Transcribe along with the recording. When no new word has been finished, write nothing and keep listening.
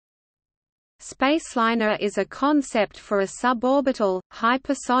SpaceLiner is a concept for a suborbital,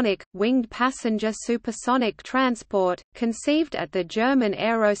 hypersonic, winged passenger supersonic transport, conceived at the German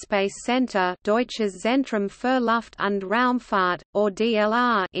Aerospace Center Deutsches Zentrum für Luft- und Raumfahrt, or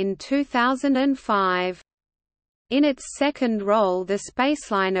DLR, in 2005. In its second role, the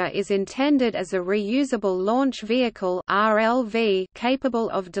SpaceLiner is intended as a reusable launch vehicle (RLV) capable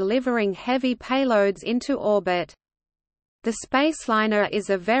of delivering heavy payloads into orbit. The SpaceLiner is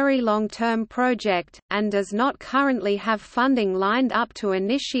a very long-term project, and does not currently have funding lined up to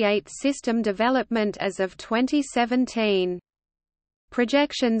initiate system development as of 2017.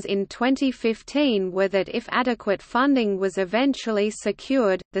 Projections in 2015 were that if adequate funding was eventually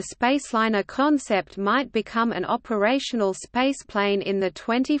secured, the SpaceLiner concept might become an operational spaceplane in the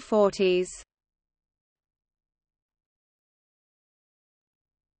 2040s.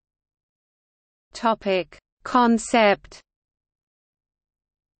 Concept.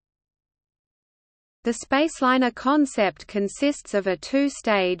 The SpaceLiner concept consists of a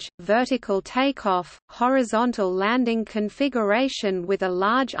two-stage, vertical takeoff, horizontal landing configuration with a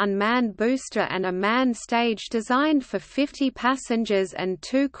large unmanned booster and a manned stage designed for 50 passengers and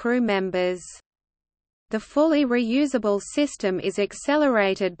 2 crew members. The fully reusable system is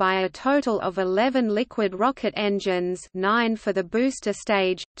accelerated by a total of 11 liquid rocket engines, 9 for the booster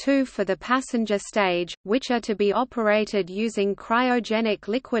stage, 2 for the passenger stage, which are to be operated using cryogenic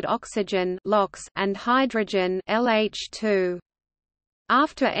liquid oxygen (LOX) and hydrogen (LH2).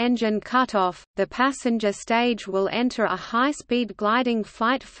 After engine cutoff, the passenger stage will enter a high-speed gliding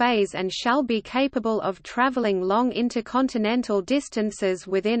flight phase and shall be capable of traveling long intercontinental distances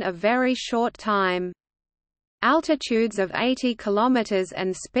within a very short time. Altitudes of 80 km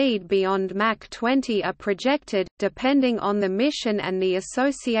and speed beyond Mach 20 are projected, depending on the mission and the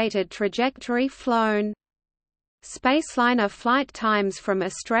associated trajectory flown. SpaceLiner flight times from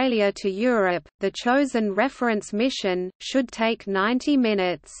Australia to Europe, the chosen reference mission, should take 90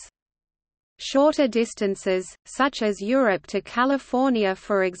 minutes. Shorter distances, such as Europe to California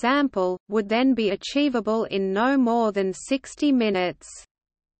for example, would then be achievable in no more than 60 minutes.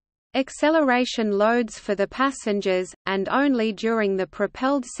 Acceleration loads for the passengers, and only during the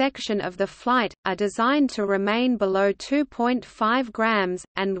propelled section of the flight, are designed to remain below 2.5 grams,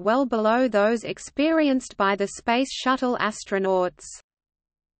 and well below those experienced by the Space Shuttle astronauts.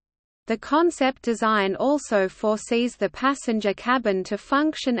 The concept design also foresees the passenger cabin to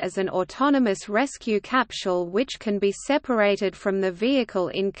function as an autonomous rescue capsule which can be separated from the vehicle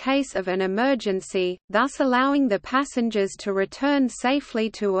in case of an emergency, thus allowing the passengers to return safely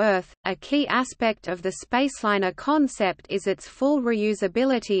to Earth. A key aspect of the SpaceLiner concept is its full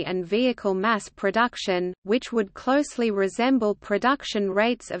reusability and vehicle mass production, which would closely resemble production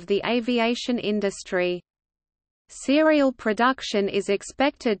rates of the aviation industry. Serial production is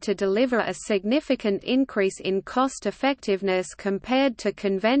expected to deliver a significant increase in cost-effectiveness compared to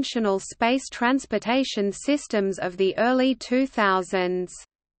conventional space transportation systems of the early 2000s.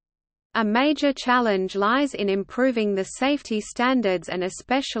 A major challenge lies in improving the safety standards and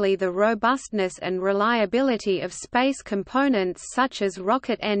especially the robustness and reliability of space components such as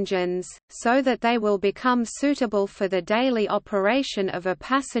rocket engines, so that they will become suitable for the daily operation of a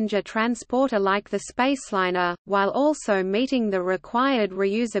passenger transporter like the SpaceLiner, while also meeting the required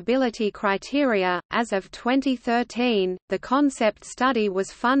reusability criteria. As of 2013, the concept study was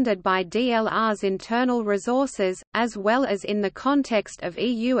funded by DLR's internal resources, as well as in the context of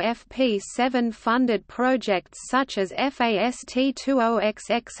EUFP7 funded projects such as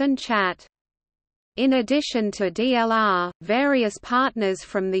FAST-20XX and CHAT. In addition to DLR, various partners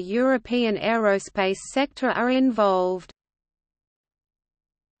from the European aerospace sector are involved.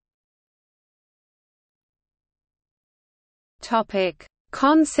 Topic: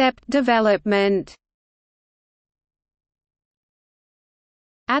 Concept development.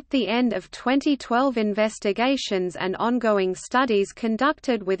 At the end of 2012, investigations and ongoing studies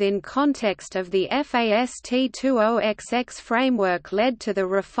conducted within context of the FAST-20XX framework led to the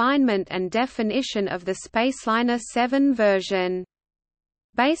refinement and definition of the SpaceLiner 7 version.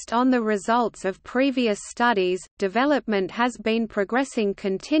 Based on the results of previous studies, development has been progressing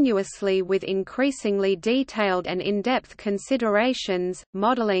continuously with increasingly detailed and in-depth considerations,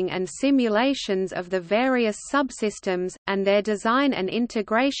 modeling and simulations of the various subsystems, and their design and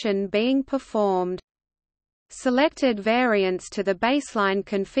integration being performed. Selected variants to the baseline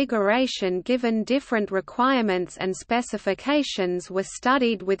configuration given different requirements and specifications were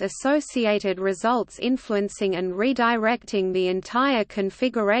studied with associated results influencing and redirecting the entire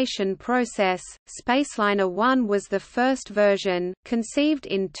configuration process. SpaceLiner 1 was the first version, conceived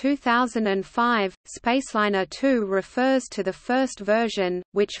in 2005. SpaceLiner 2 refers to the first version,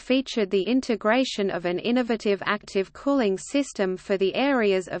 which featured the integration of an innovative active cooling system for the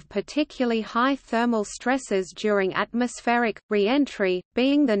areas of particularly high thermal stresses during atmospheric re-entry,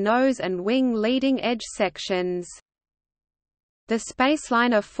 being the nose and wing leading edge sections. The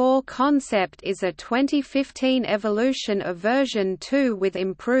SpaceLiner 4 concept is a 2015 evolution of version 2 with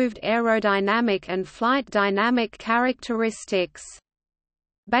improved aerodynamic and flight dynamic characteristics.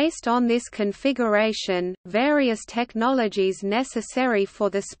 Based on this configuration, various technologies necessary for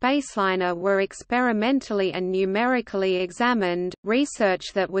the SpaceLiner were experimentally and numerically examined.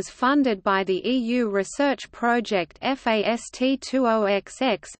 Research that was funded by the EU research project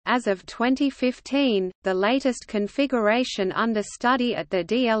FAST20XX. As of 2015, the latest configuration under study at the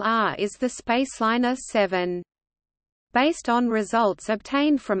DLR is the SpaceLiner 7. Based on results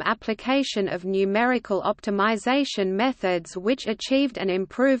obtained from application of numerical optimization methods which achieved an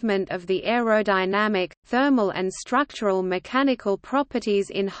improvement of the aerodynamic, thermal and structural mechanical properties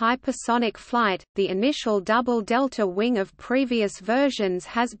in hypersonic flight, the initial double delta wing of previous versions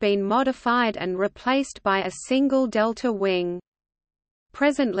has been modified and replaced by a single delta wing.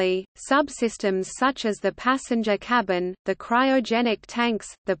 Presently, subsystems such as the passenger cabin, the cryogenic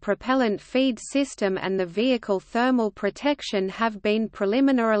tanks, the propellant feed system and the vehicle thermal protection have been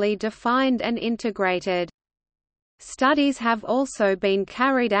preliminarily defined and integrated. Studies have also been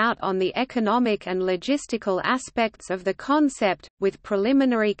carried out on the economic and logistical aspects of the concept, with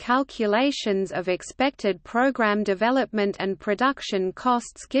preliminary calculations of expected program development and production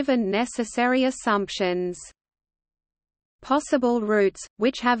costs given necessary assumptions. Possible routes,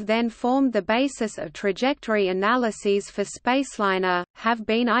 which have then formed the basis of trajectory analyses for SpaceLiner, have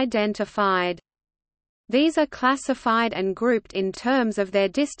been identified. These are classified and grouped in terms of their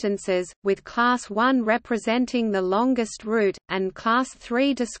distances, with Class 1 representing the longest route, and Class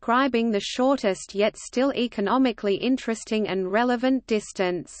 3 describing the shortest yet still economically interesting and relevant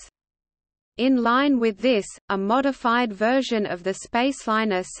distance. In line with this, a modified version of the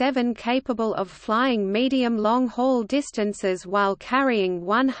SpaceLiner 7 capable of flying medium long-haul distances while carrying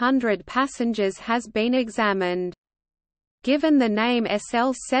 100 passengers has been examined. Given the name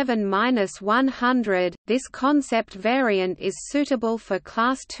SL7-100, this concept variant is suitable for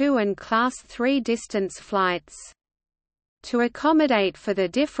Class 2 and Class 3 distance flights. To accommodate for the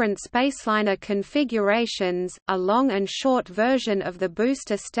different SpaceLiner configurations, a long and short version of the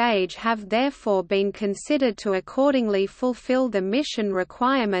booster stage have therefore been considered to accordingly fulfill the mission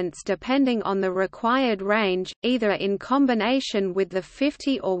requirements depending on the required range, either in combination with the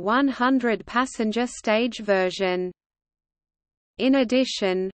 50 or 100 passenger stage version. In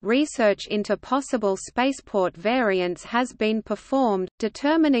addition, research into possible spaceport variants has been performed,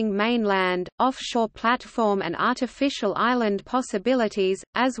 determining mainland, offshore platform and artificial island possibilities,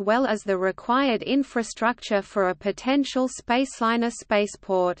 as well as the required infrastructure for a potential SpaceLiner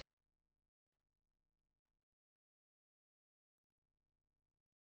spaceport.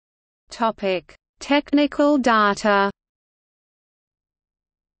 Technical data.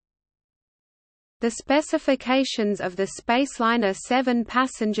 The specifications of the SpaceLiner 7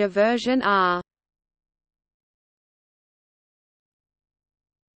 passenger version are: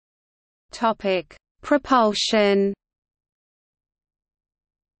 Propulsion.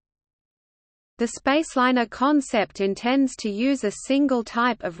 The SpaceLiner concept intends to use a single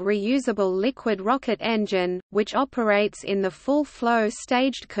type of reusable liquid rocket engine, which operates in the full-flow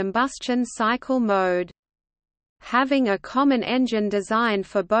staged combustion cycle mode. Having a common engine design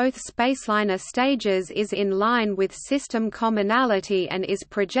for both SpaceLiner stages is in line with system commonality and is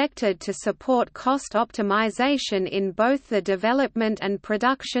projected to support cost optimization in both the development and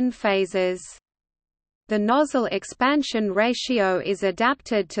production phases. The nozzle expansion ratio is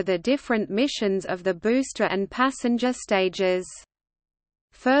adapted to the different missions of the booster and passenger stages.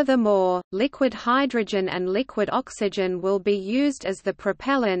 Furthermore, liquid hydrogen and liquid oxygen will be used as the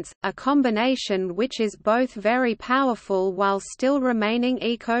propellants, a combination which is both very powerful while still remaining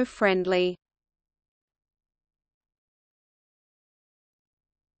eco-friendly.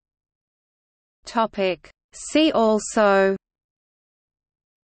 See also: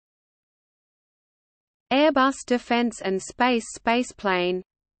 Airbus Defence and Space spaceplane,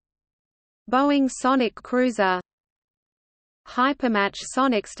 Boeing Sonic Cruiser, Hypermatch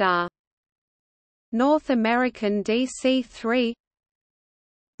Sonicstar, North American DC-3,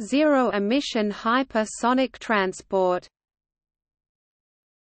 zero-emission hypersonic transport.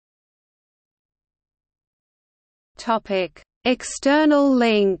 External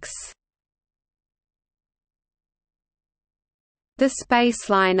links. The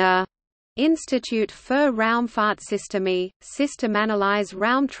SpaceLiner Institut für Raumfahrtsysteme, Systemanalyse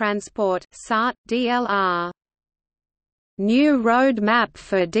Raumtransport (SART, DLR). New road map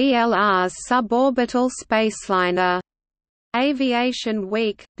for DLR's suborbital SpaceLiner. Aviation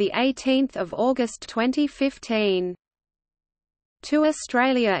Week, 18 August 2015. To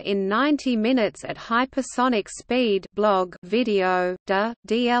Australia in 90 minutes at hypersonic speed blog video,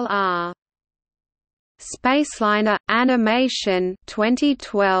 DLR. SpaceLiner animation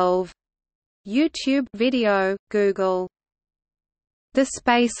 2012. YouTube video, Google. The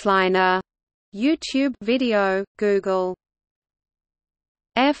SpaceLiner YouTube video, Google.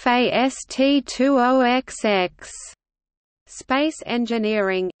 FAST-20XX Space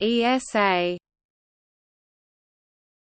Engineering, ESA